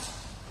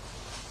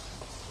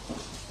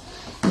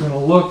We're going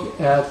to look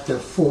at the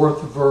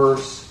fourth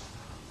verse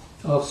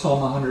of Psalm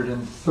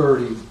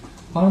 130.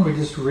 Why don't we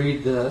just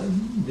read the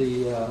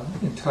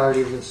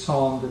entirety of the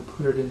psalm to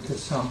put it into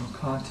some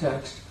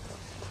context.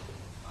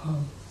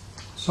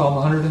 Psalm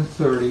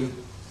 130.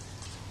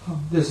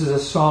 This is a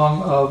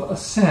song of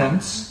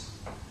ascents.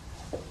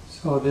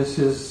 So this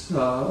is,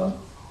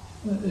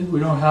 we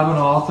don't have an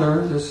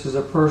author. This is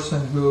a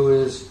person who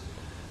is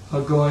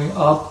going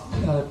up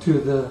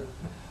to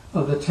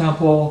the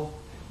temple,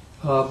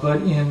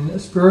 but in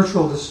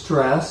spiritual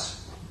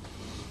distress.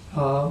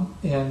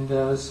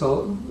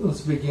 So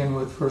let's begin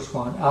with verse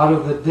 1. Out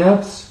of the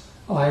depths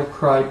I have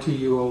cried to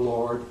you, O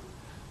Lord.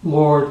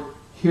 Lord,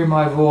 hear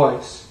my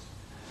voice.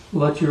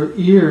 Let your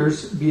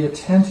ears be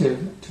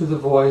attentive to the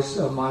voice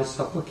of my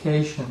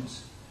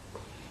supplications.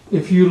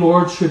 If you,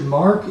 Lord, should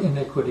mark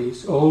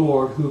iniquities, O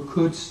Lord, who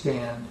could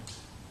stand?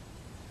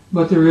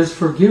 But there is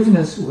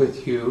forgiveness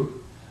with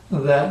you,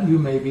 that you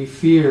may be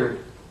feared.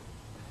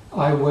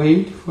 I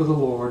wait for the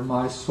Lord,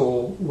 my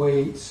soul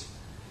waits,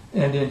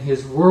 and in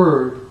his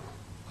word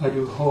I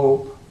do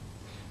hope.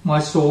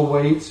 My soul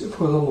waits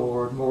for the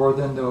Lord more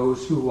than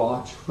those who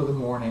watch for the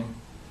morning.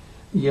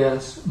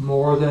 Yes,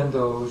 more than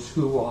those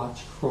who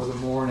watch for the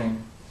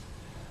morning.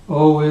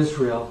 O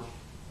Israel,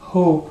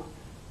 hope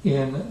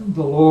in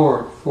the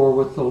Lord, for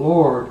with the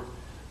Lord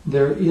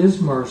there is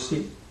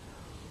mercy,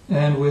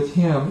 and with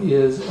him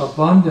is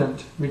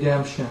abundant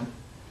redemption,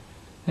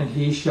 and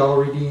he shall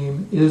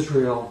redeem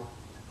Israel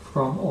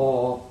from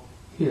all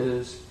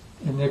his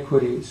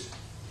iniquities.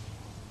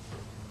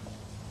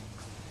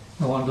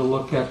 I wanted to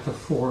look at the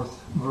fourth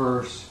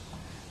verse.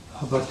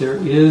 But there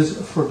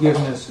is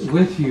forgiveness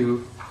with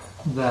you,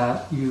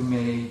 that you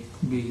may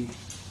be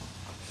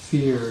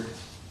feared.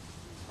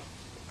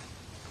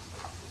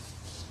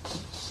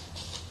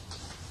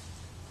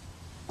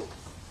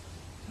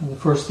 And the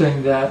first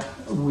thing that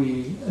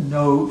we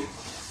note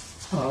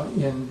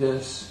in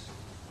this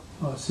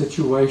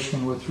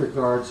situation with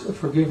regards to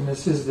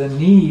forgiveness is the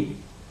need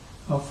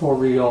for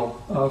real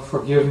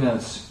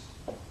forgiveness.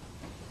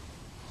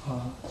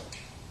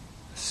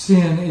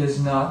 Sin is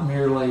not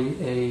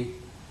merely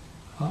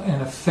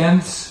an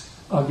offense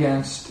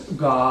against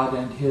God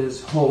and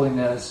his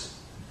holiness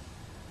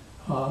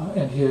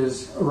and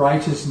his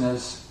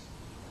righteousness,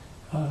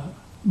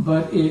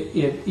 but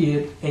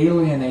it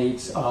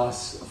alienates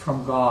us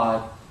from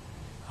God,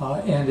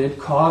 and it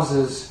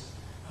causes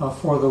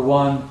for the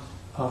one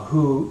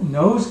who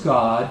knows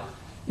God,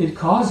 it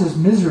causes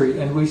misery,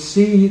 and we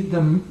see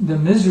the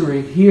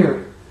misery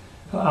here.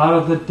 Out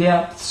of the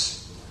depths,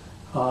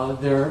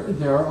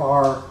 there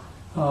are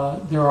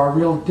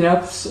real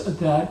depths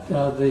that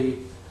the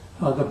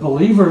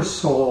believer's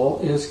soul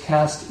is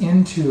cast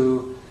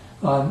into,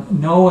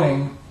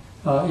 knowing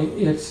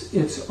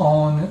its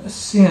own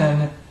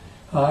sin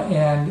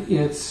and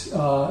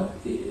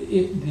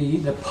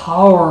the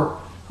power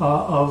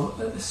of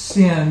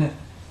sin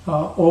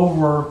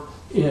over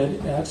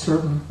it at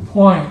certain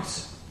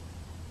points.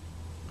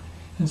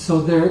 And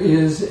so there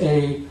is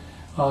a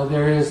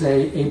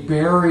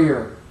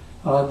barrier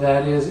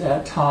that is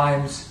at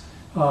times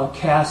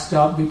cast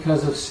up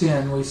because of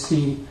sin. We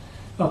see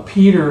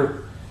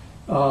Peter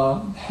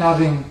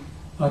having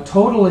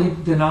totally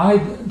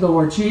denied the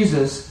Lord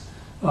Jesus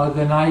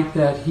the night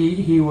that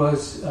he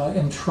was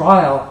in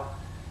trial.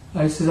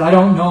 He says, I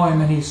don't know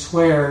him, and he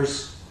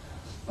swears.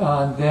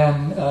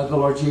 Then the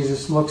Lord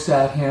Jesus looks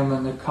at him,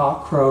 and the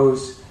cock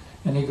crows,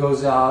 and he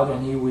goes out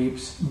and he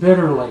weeps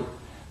bitterly.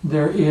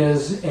 There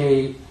is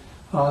a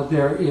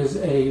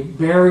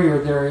barrier,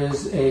 there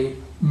is a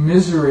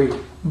misery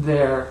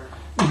there.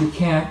 You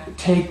can't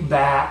take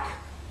back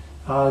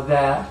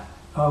that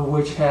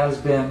which has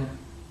been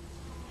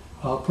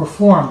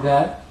performed.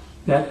 That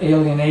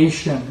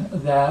alienation,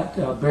 that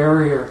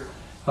barrier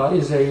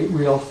is a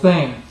real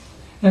thing.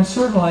 And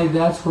certainly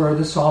that's where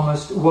the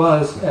psalmist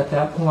was at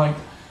that point.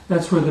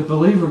 That's where the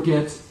believer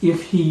gets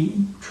if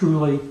he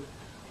truly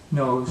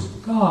knows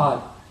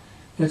God.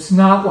 It's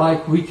not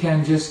like we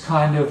can just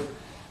kind of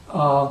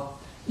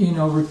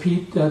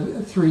repeat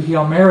the three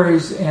Hail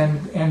Marys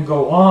and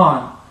go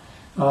on.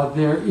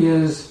 There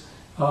is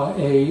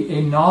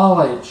a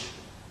knowledge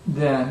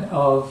then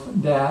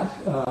of that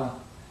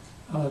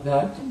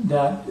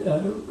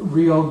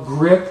real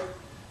grip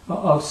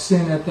of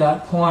sin at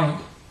that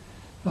point.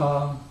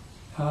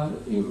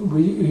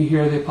 We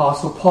hear the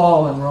Apostle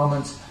Paul in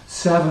Romans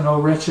 7, O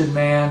wretched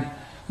man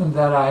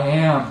that I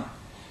am,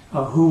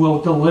 who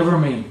will deliver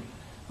me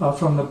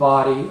from the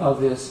body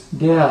of this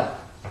death.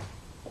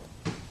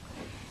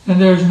 And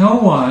there's no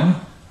one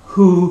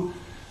who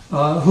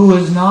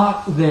is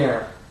not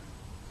there.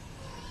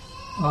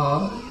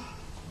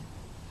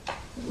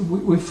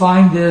 We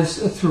find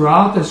this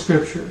throughout the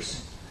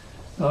Scriptures.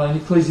 In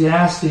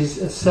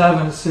Ecclesiastes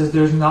 7, it says,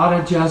 there's not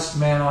a just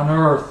man on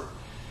earth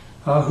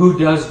who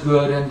does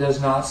good and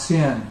does not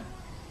sin.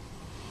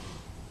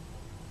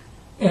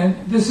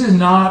 And this is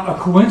not a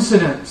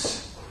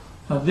coincidence.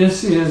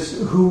 This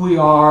is who we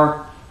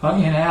are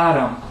in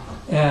Adam.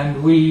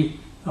 And we,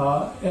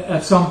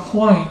 at some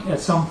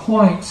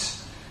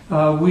points,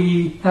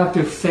 we have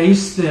to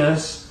face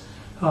this,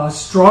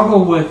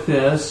 struggle with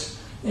this,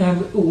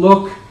 and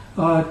look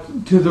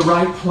to the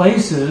right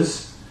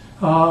places.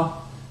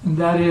 And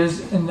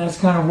that's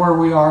kind of where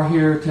we are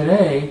here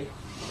today.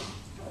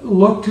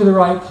 Look to the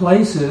right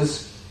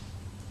places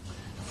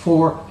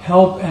for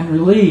help and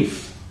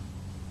relief.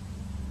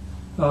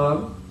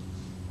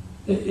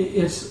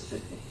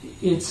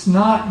 It's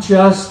not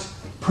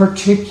just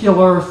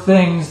particular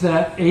things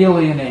that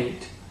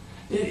alienate.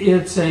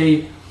 It's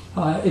a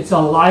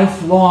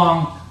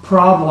lifelong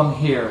problem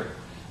here.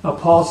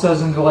 Paul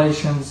says in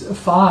Galatians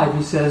 5,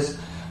 he says,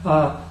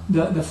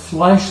 the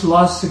flesh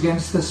lusts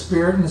against the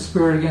spirit and the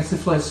spirit against the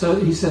flesh. So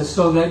he says,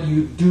 so that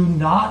you do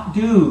not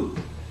do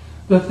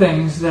the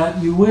things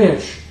that you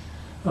wish.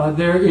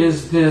 There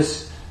is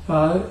this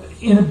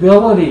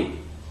inability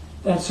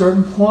at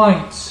certain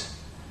points.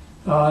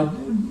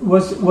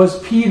 Was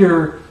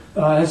Peter,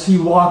 as he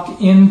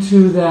walked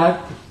into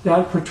that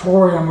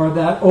praetorium or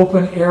that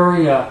open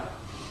area,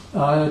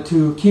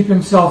 to keep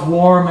himself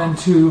warm and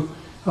to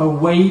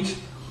wait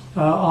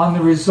on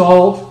the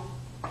result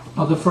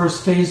of the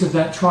first phase of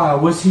that trial?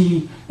 Was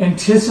he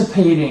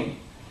anticipating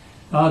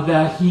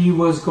that he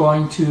was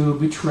going to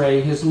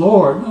betray his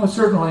Lord? No,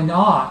 certainly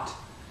not.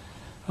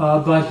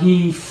 But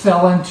he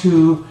fell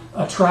into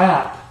a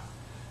trap,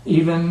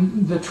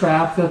 even the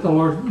trap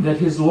that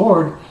his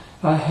Lord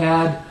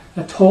had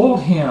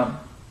told him.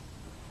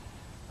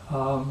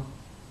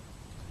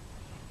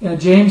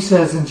 James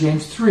says in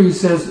James 3, he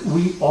says,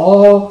 we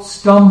all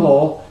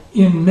stumble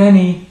in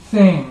many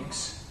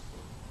things.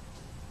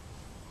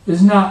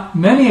 It's not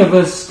many of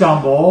us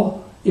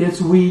stumble, it's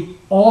we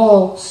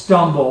all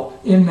stumble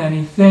in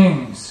many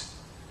things.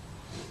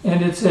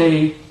 And it's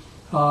a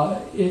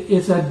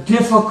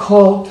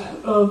difficult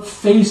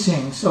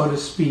facing, so to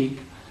speak,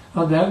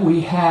 that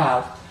we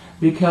have.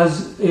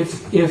 Because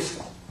if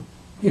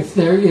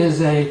there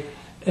is an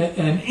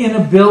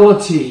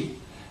inability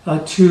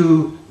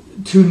to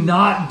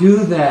not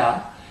do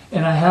that,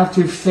 and I have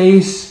to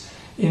face,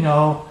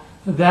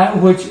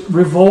 that which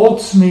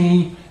revolts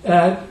me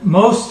at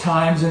most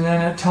times, and then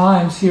at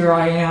times here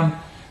I am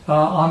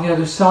on the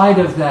other side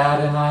of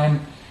that, and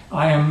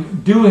I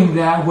am doing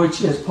that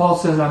which, as Paul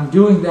says, I'm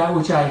doing that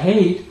which I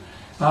hate.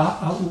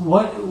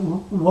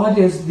 What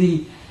is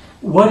the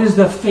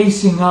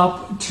facing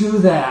up to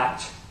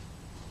that?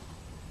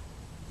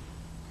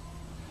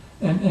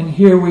 And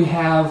here we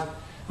have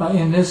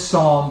in this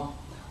psalm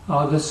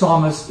the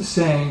psalmist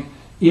saying,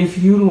 "If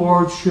you,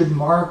 Lord, should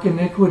mark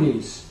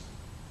iniquities,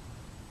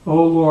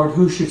 O Lord,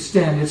 who should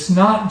stand?" It's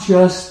not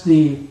just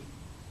the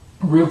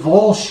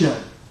revulsion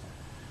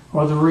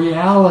or the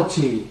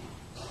reality.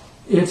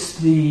 It's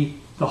the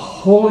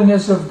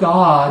holiness of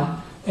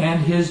God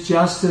and His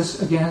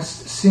justice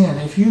against sin.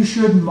 If you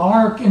should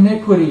mark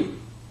iniquity,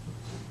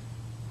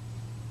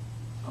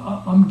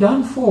 I'm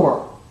done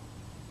for.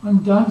 I'm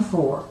done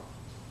for.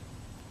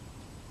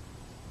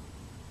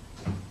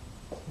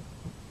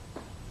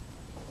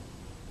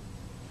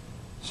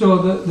 So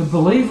the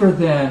believer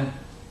then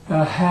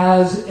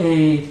has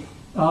a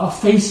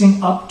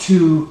facing up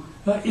to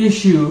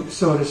issue,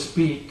 so to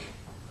speak.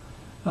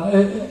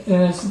 And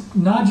it's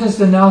not just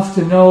enough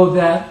to know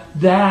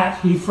that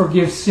he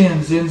forgives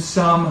sins in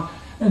some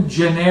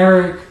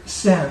generic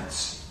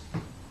sense.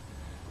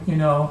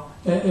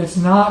 It's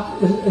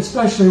not,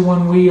 especially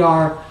when we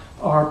are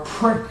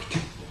pricked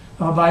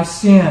by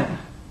sin.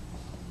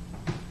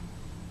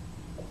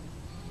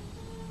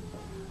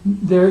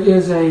 There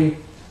is a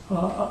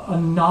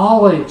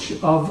knowledge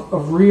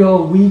of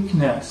real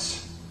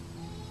weakness.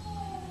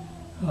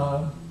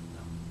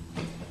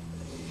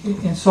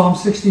 In Psalm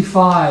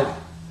 65,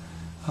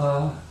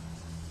 I'll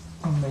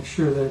make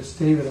sure that it's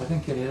David, I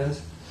think it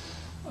is.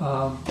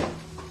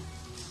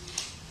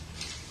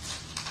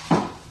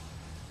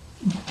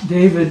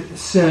 David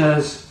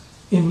says,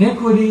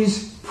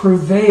 "Iniquities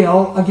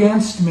prevail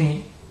against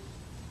me."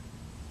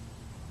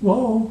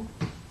 Whoa.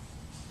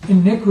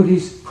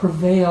 Iniquities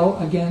prevail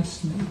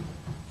against me.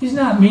 He's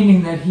not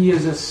meaning that he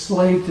is a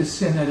slave to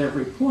sin at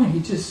every point.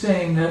 He's just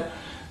saying that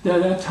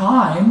at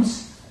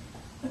times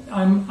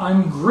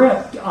I'm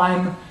gripped.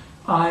 I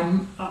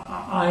find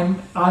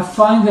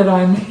that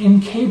I'm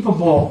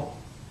incapable.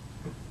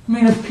 I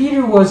mean, if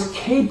Peter was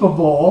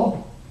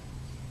capable,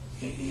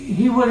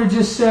 he would have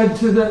just said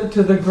to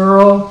the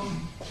girl,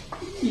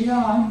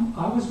 "Yeah,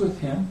 I was with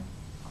him."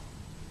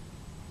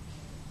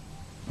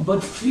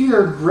 But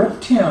fear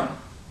gripped him.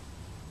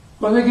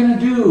 What are they going to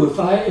do if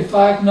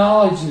I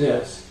acknowledge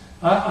this?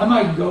 I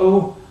might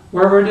go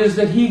wherever it is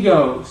that he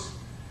goes.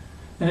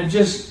 And it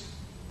just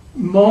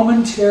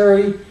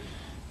momentary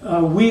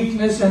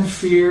weakness and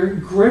fear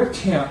gripped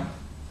him.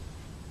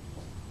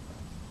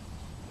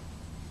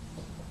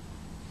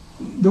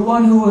 The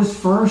one who was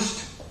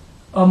first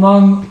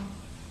among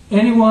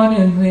anyone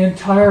in the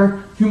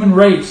entire human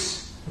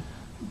race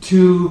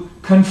to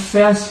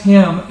confess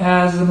him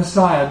as the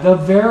Messiah, the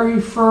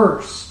very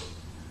first,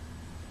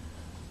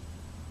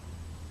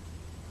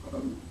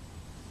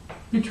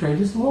 betrayed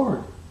his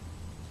Lord.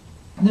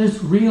 And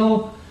there's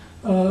real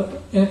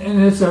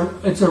and it's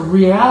a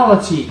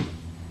reality.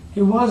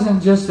 It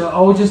wasn't just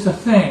a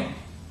thing.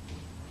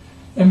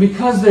 And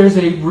because there's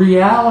a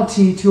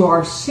reality to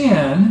our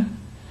sin,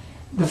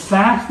 the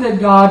fact that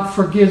God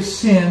forgives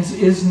sins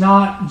is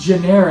not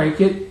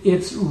generic.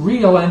 It's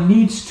real and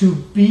needs to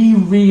be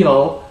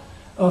real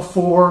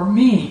for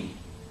me.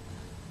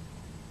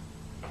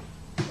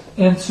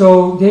 And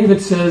so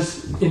David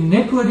says,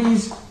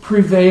 iniquities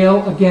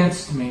prevail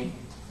against me.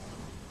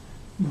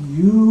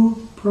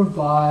 You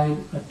provide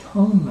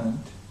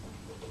atonement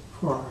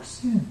for our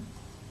sin.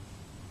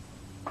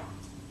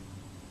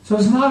 So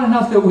it's not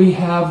enough that we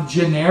have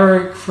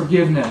generic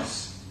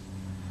forgiveness.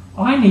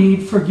 I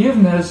need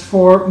forgiveness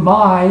for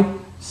my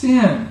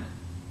sin.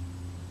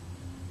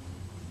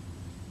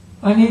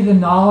 I need the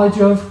knowledge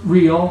of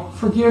real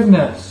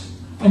forgiveness.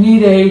 I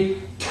need a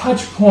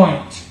touch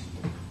point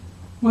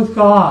with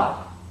God.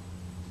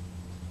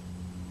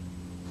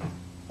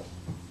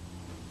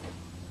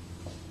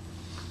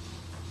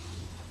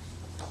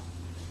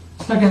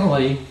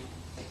 Secondly,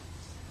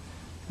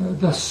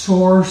 the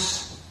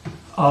source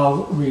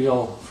of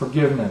real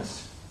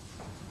forgiveness.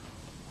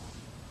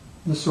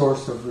 The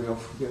source of real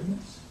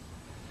forgiveness.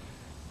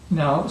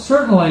 Now,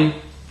 certainly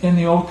in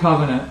the Old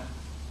Covenant,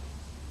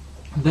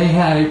 they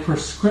had a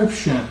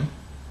prescription,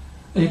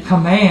 a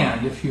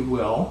command, if you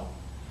will,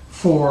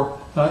 for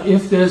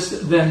if this,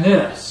 then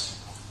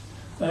this.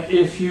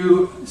 If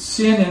you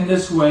sin in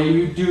this way,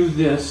 you do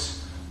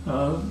this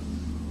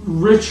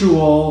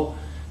ritual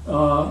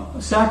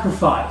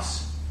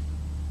sacrifice.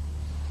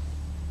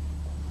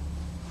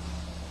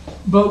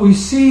 But we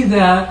see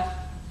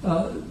that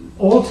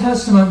Old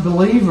Testament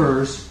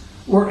believers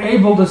were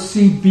able to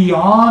see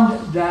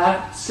beyond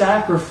that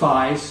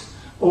sacrifice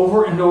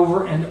over and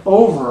over and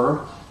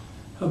over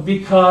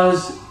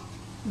because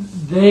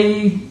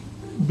they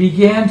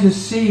began to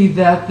see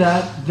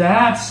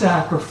that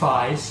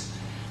sacrifice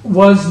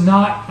was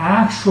not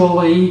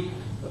actually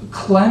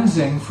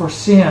cleansing for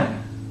sin.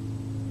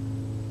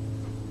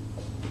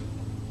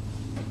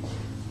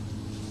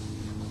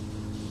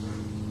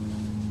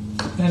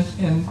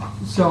 And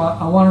so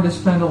I wanted to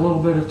spend a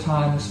little bit of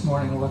time this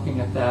morning looking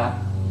at that.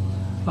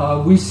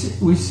 We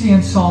see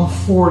in Psalm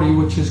 40,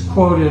 which is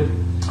quoted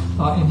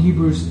in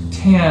Hebrews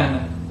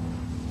 10,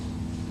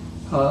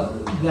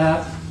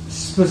 that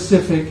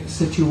specific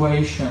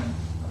situation.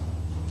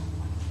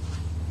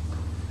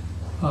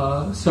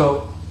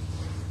 So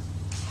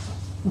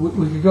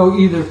we could go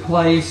either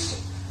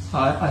place.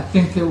 I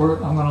think that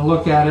I'm going to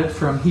look at it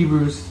from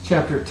Hebrews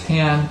chapter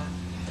 10.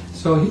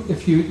 So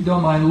if you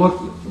don't mind,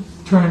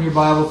 turn in your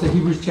Bible to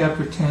Hebrews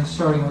chapter 10,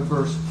 starting with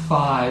verse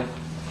 5.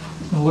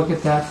 And look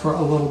at that for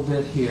a little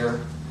bit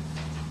here.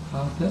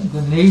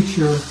 The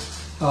nature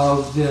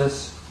of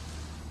this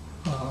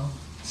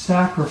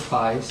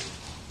sacrifice.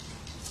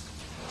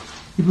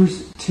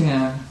 Hebrews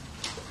 10,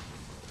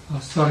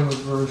 starting with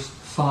verse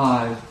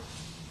 5.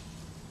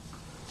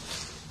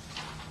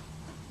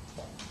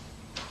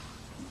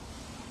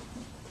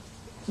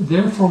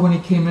 Therefore, when he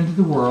came into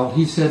the world,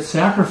 he said,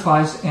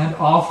 sacrifice and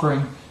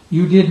offering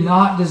you did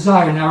not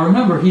desire. Now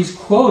remember, he's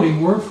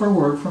quoting word for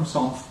word from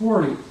Psalm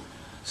 40.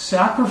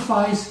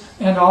 Sacrifice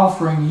and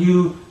offering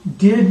you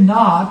did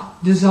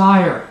not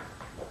desire.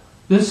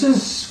 This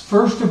is,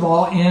 first of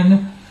all,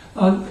 in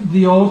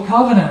the Old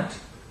Covenant.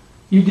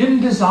 You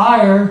didn't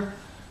desire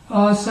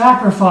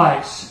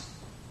sacrifice,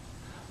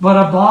 but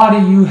a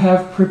body you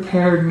have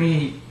prepared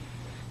me.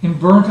 In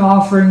burnt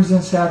offerings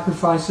and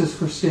sacrifices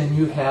for sin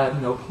you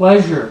had no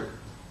pleasure.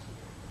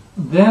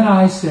 Then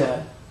I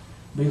said,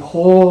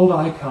 behold,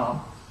 I come.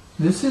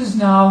 This is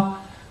now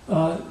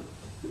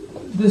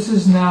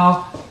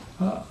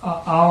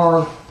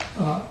our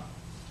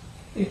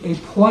a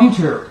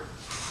pointer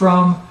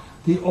from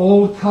the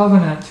Old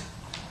Covenant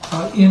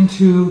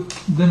into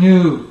the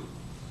New.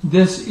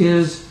 This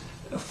is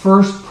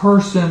first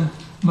person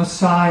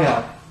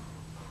Messiah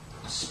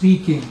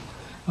speaking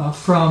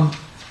from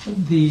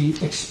the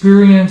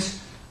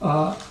experience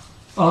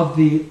of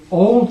the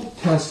Old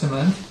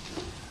Testament,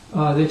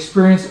 the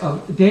experience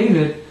of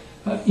David,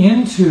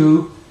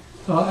 into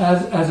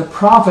as a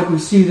prophet. We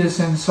see this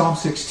in Psalm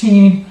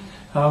 16,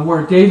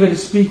 where David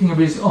is speaking of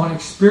his own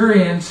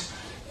experience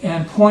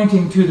and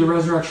pointing to the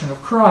resurrection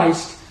of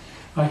Christ.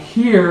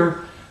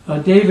 Here,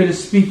 David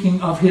is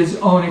speaking of his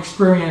own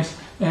experience,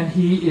 and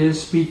he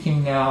is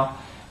speaking now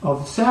of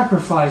the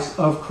sacrifice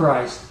of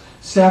Christ.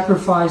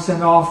 Sacrifice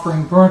and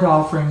offering, burnt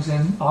offerings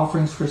and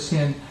offerings for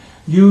sin,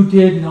 you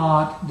did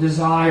not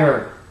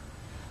desire,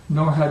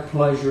 nor had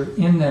pleasure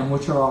in them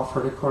which are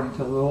offered according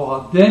to the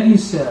law. Then he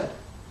said,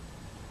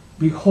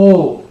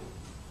 behold,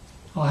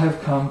 I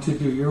have come to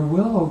do your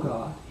will, O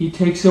God. He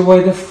takes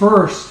away the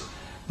first,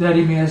 that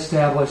he may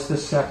establish the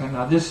second.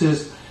 Now this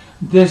is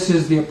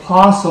the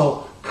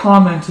apostle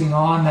commenting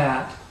on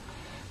that.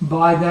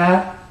 By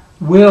that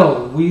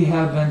will we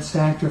have been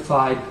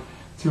sanctified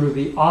through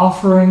the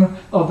offering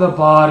of the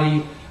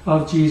body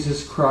of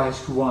Jesus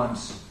Christ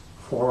once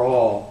for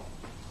all.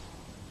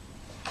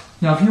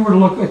 Now, if you were to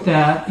look at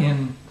that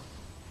in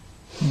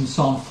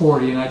Psalm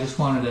 40, and I just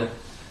wanted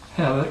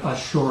have a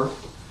short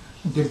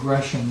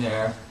digression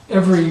there.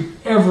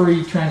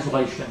 Every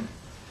translation,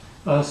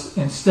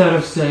 instead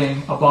of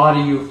saying a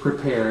body you have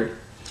prepared,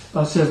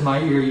 says my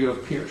ear you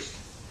have pierced,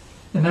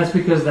 and that's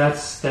because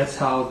that's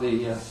how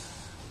the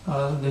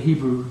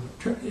Hebrew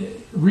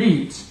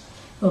reads.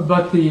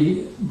 But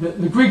the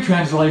Greek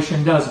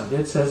translation doesn't.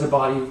 It says a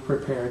body you've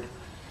prepared,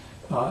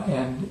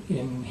 and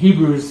in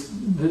Hebrews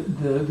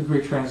the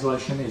Greek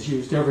translation is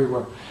used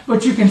everywhere.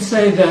 But you can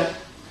say that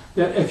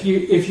if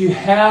you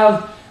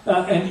have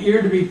an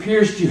ear to be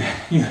pierced, you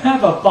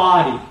have a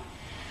body.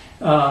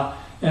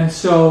 And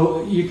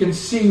so you can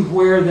see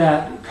where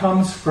that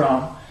comes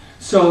from.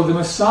 So the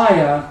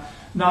Messiah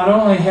not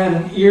only had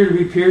an ear to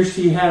be pierced,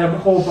 he had a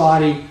whole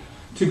body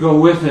to go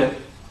with it.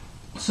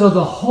 So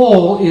the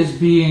whole is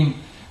being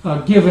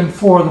given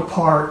for the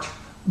part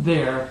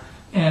there,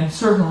 and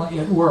certainly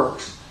it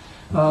works.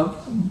 The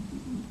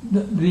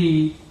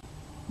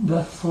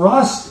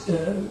thrust,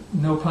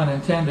 no pun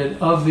intended,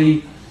 of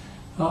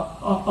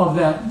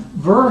that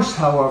verse,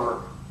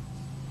 however,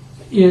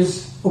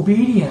 is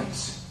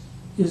obedience.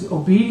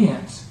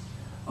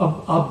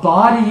 A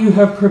body you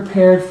have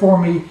prepared for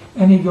me,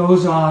 and he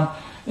goes on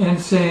and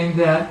saying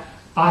that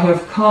I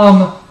have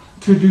come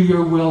to do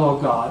your will, O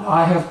God.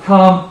 I have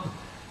come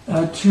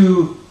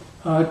to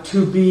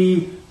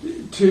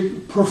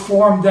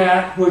perform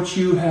that which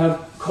you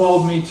have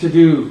called me to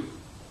do.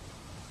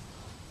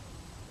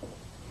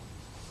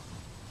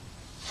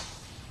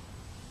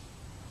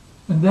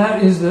 And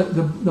that is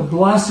the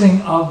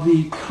blessing of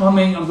the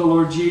coming of the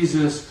Lord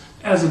Jesus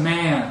as a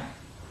man.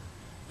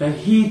 That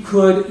he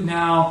could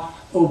now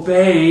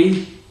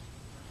obey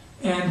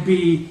and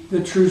be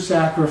the true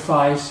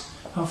sacrifice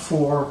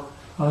for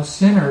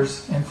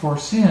sinners and for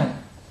sin.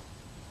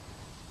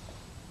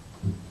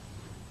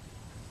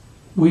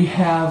 We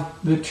have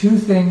the two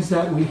things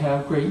that we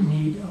have great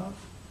need of: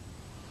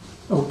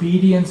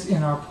 obedience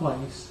in our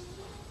place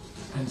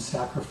and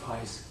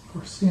sacrifice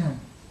for sin.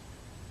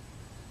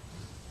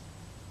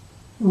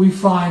 We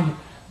find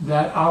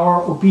that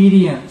our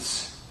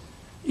obedience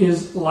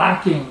is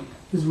lacking,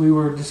 as we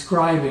were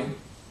describing.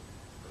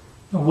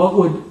 And what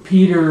would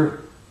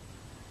Peter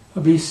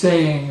be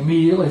saying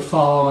immediately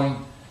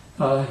following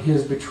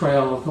his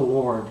betrayal of the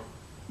Lord?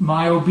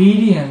 My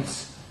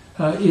obedience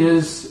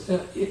is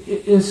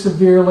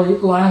severely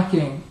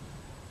lacking.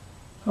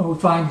 We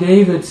find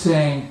David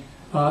saying,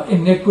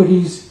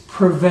 iniquities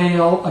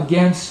prevail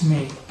against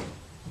me.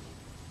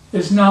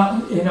 It's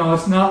not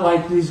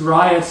like these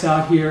riots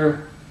out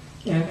here,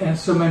 and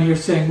so many are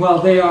saying, well,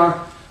 they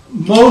are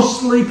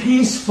mostly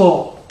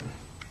peaceful.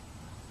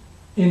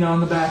 In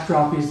the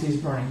backdrop is these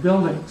burning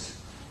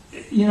buildings.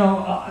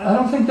 I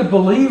don't think the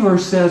believer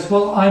says,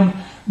 well, I'm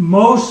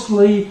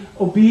mostly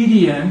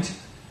obedient,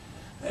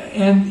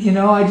 and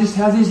I just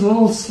have these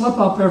little slip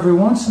up every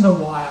once in a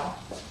while.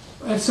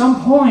 At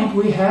some point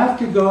we have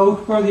to go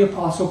where the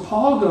Apostle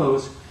Paul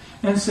goes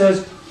and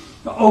says,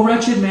 "O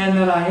wretched man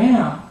that I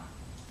am."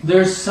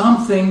 There's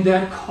something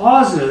that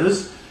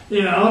causes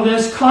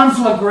this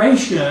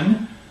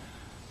conflagration,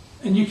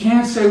 and you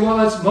can't say, well,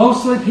 it's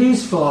mostly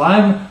peaceful,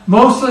 I'm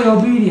mostly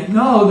obedient.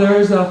 No, there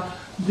is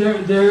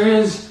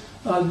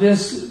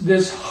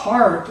this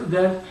heart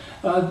that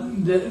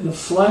the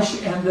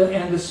flesh and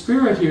the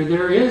spirit here.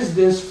 There is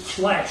this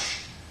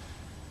flesh,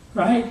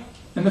 right?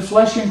 And the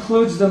flesh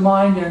includes the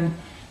mind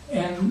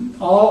and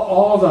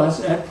all of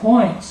us at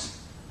points.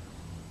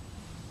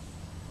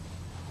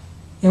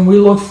 And we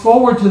look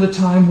forward to the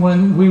time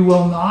when we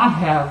will not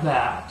have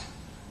that,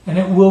 and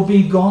it will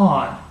be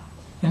gone.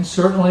 And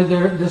certainly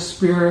the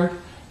spirit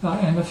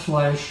and the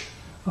flesh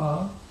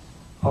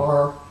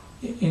are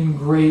in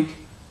great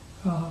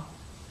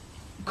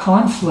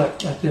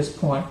conflict at this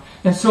point.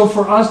 And so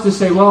for us to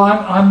say, well,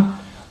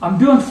 I'm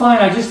doing fine,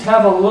 I just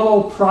have a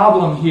little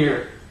problem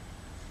here,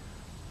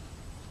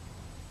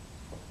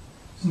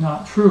 it's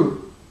not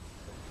true.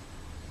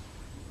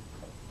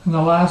 And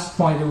the last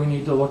point that we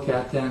need to look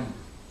at then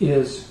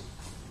is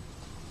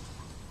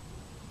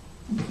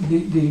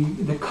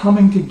the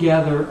coming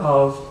together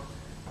of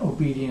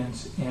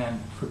obedience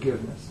and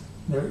forgiveness.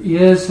 There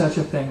is such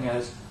a thing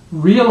as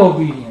real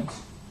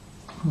obedience,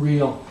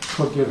 real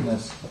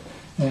forgiveness,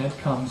 and it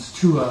comes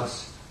to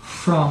us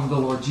from the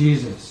Lord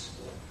Jesus.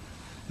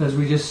 As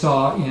we just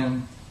saw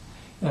in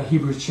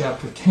Hebrews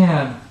chapter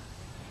 10,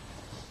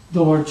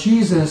 the Lord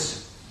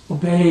Jesus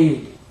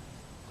obeyed.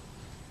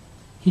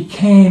 He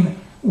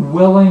came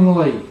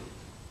willingly.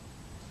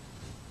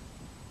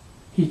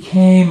 He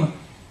came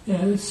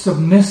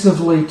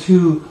submissively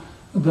to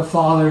the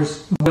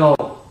Father's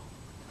will.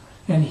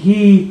 And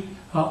he,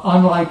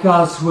 unlike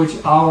us, which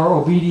our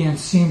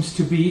obedience seems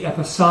to be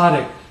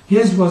episodic,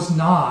 his was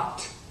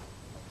not.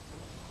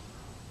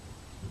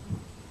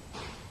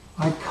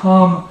 I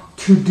come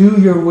to do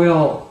your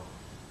will.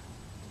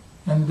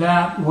 And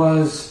that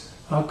was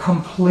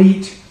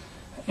complete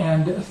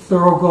and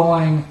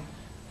thoroughgoing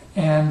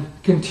and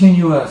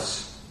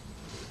continuous.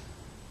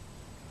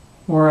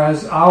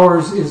 Whereas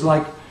ours is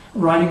like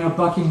riding a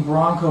bucking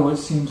bronco, it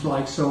seems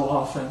like so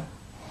often.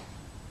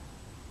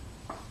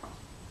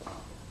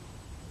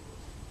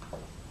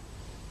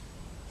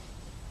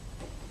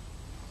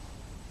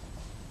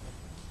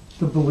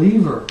 The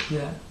believer,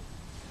 then,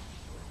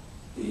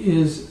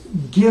 is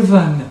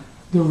given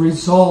the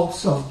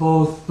results of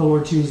both the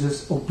Lord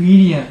Jesus'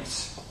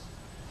 obedience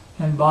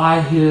and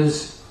by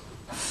his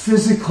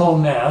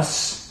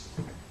physicalness,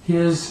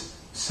 his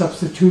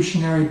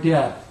substitutionary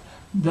death.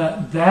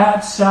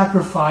 That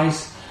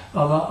sacrifice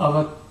of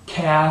a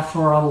calf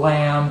or a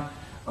lamb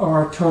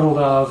or a turtle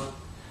dove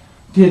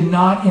did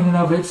not in and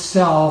of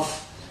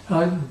itself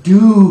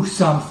do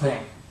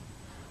something.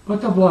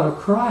 But the blood of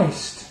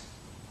Christ,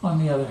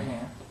 on the other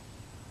hand,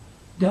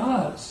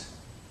 does.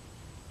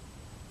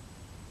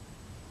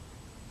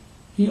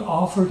 He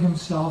offered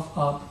himself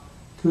up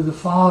to the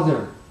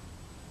Father.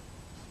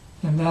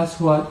 And that's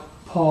what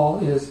Paul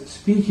is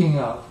speaking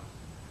of.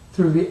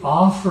 Through the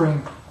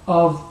offering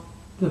of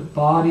the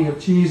body of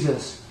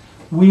Jesus,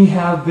 we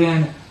have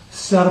been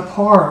set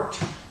apart.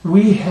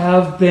 We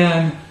have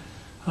been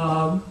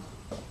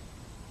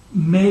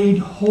made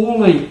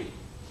holy.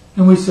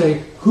 And we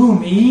say, who,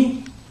 me?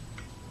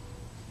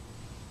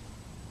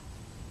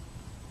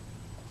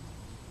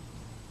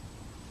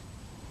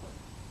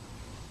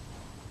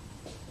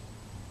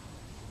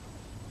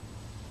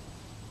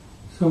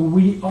 So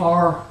we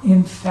are,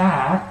 in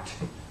fact,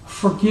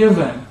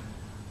 forgiven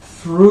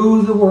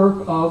through the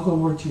work of the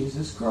Lord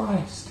Jesus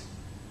Christ.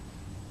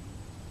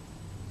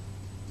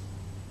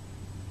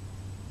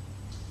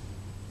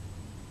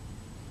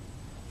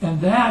 And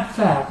that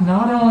fact,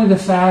 not only the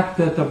fact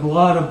that the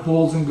blood of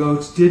bulls and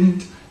goats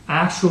didn't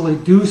actually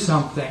do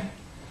something,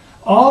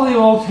 all the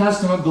Old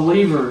Testament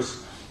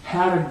believers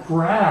had a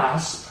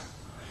grasp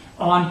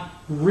on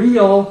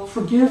real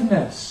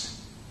forgiveness.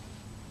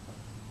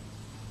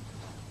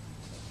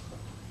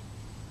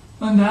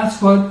 And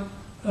that's what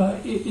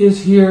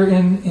is here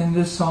in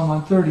this Psalm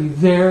 130.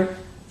 There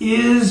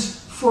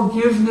is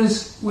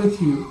forgiveness with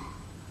you,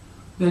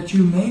 that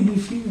you may be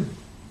feared.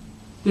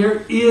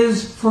 There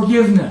is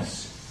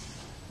forgiveness.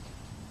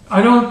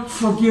 I don't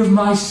forgive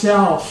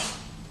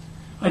myself.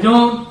 I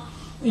don't,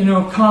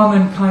 come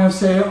and kind of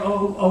say,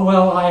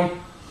 well, I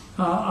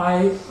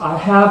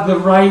have the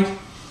right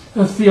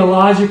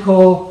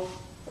theological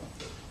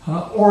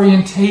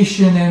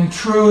orientation and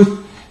truth,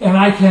 and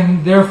I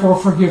can therefore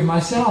forgive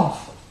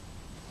myself.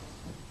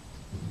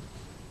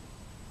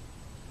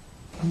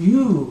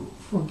 You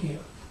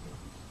forgive.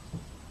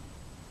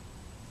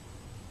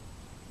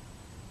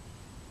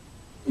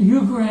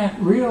 You grant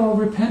real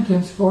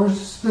repentance for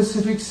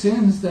specific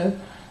sins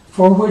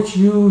for which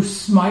you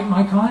smite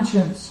my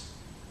conscience.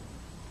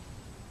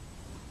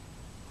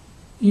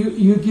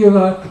 You give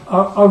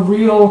a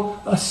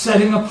real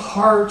setting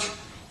apart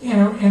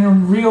in a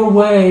real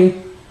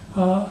way.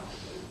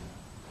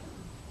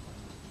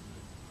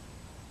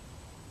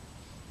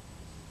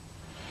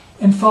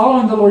 And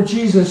following the Lord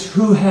Jesus,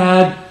 who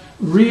had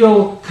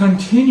real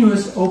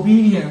continuous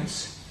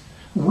obedience,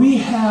 we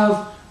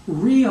have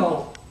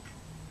real,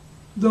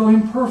 though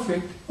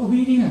imperfect,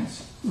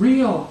 obedience. A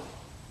real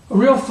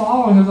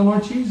following of the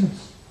Lord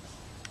Jesus.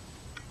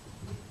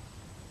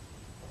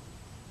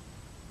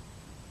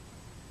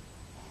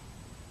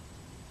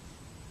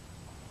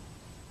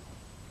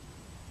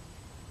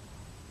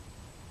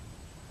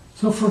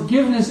 So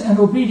forgiveness and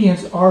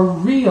obedience are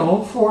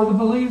real for the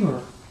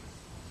believer.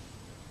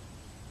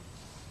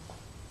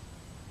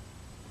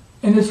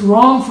 And it's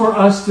wrong for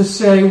us to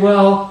say,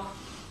 well,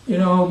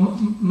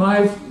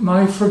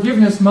 my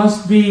forgiveness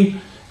must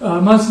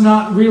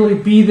not really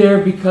be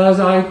there because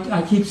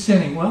I keep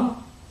sinning.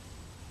 Well,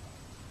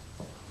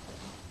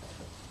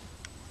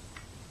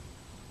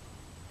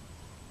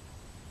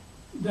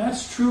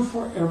 that's true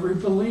for every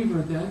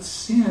believer. That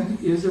sin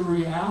is a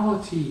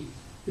reality.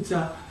 It's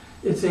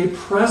a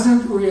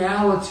present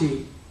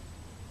reality.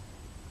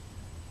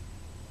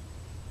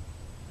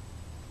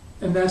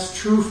 And that's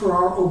true for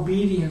our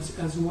obedience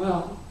as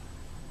well.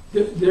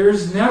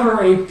 There's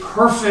never a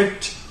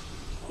perfect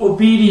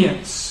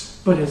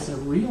obedience, but it's a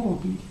real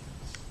obedience.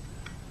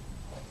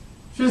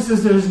 Just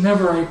as there's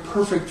never a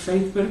perfect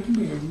faith, but it can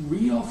be a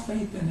real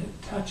faith and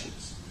it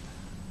touches.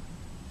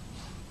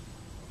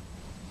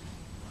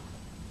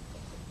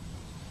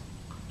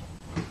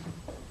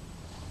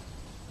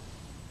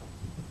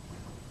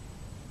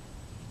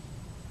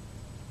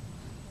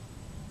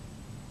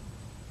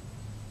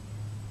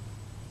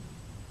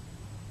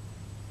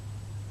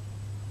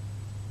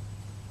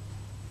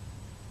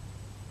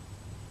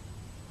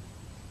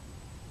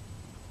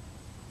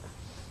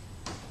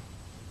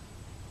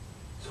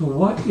 So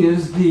what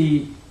is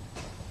the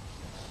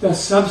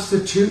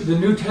substitute, the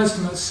New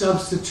Testament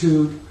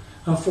substitute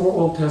for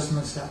Old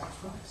Testament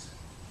sacrifice?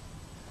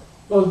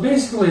 Well,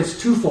 basically it's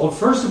twofold.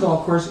 First of all,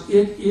 of course,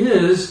 it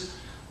is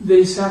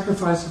the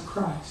sacrifice of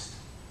Christ.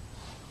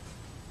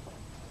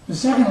 And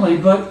secondly,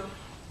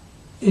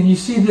 and you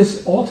see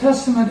this Old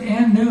Testament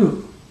and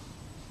New,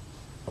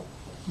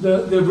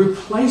 the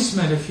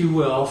replacement, if you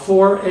will,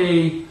 for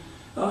a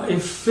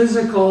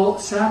physical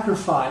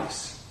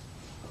sacrifice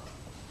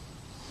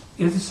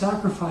is a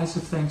sacrifice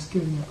of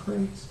thanksgiving and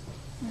praise.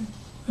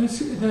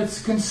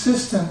 That's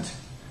consistent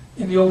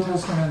in the Old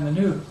Testament and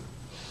the New.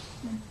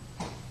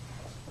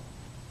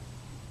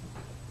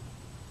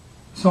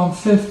 Psalm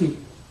 50.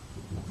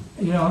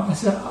 God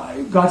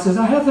says,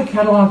 I have the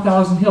cattle on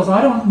 1,000 hills.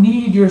 I don't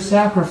need your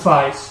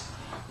sacrifice.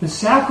 The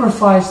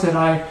sacrifice that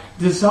I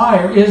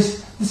desire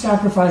is the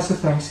sacrifice of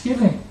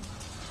thanksgiving.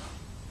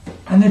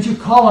 And that you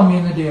call on me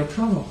in the day of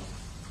trouble.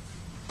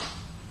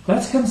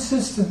 That's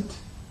consistent.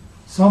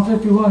 Psalm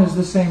 51 is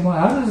the same way.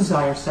 I don't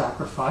desire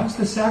sacrifice.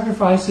 The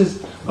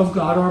sacrifices of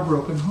God are a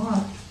broken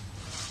heart.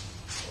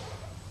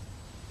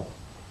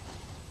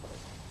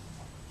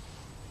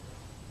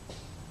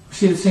 We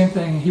see the same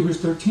thing in Hebrews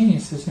 13.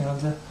 It says,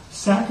 the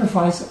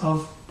sacrifice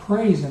of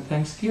praise and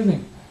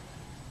thanksgiving.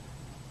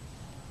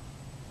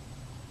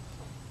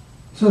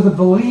 So the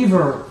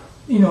believer,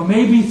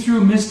 maybe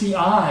through misty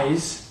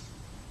eyes,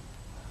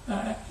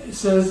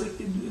 says,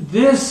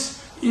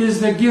 this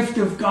is the gift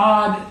of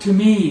God to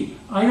me.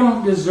 I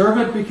don't deserve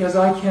it because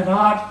I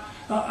cannot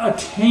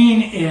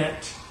attain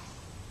it.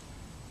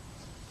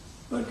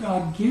 But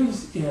God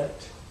gives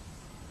it.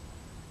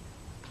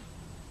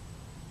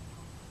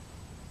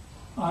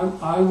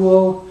 I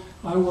will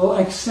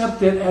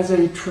accept it as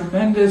a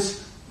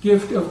tremendous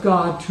gift of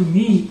God to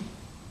me.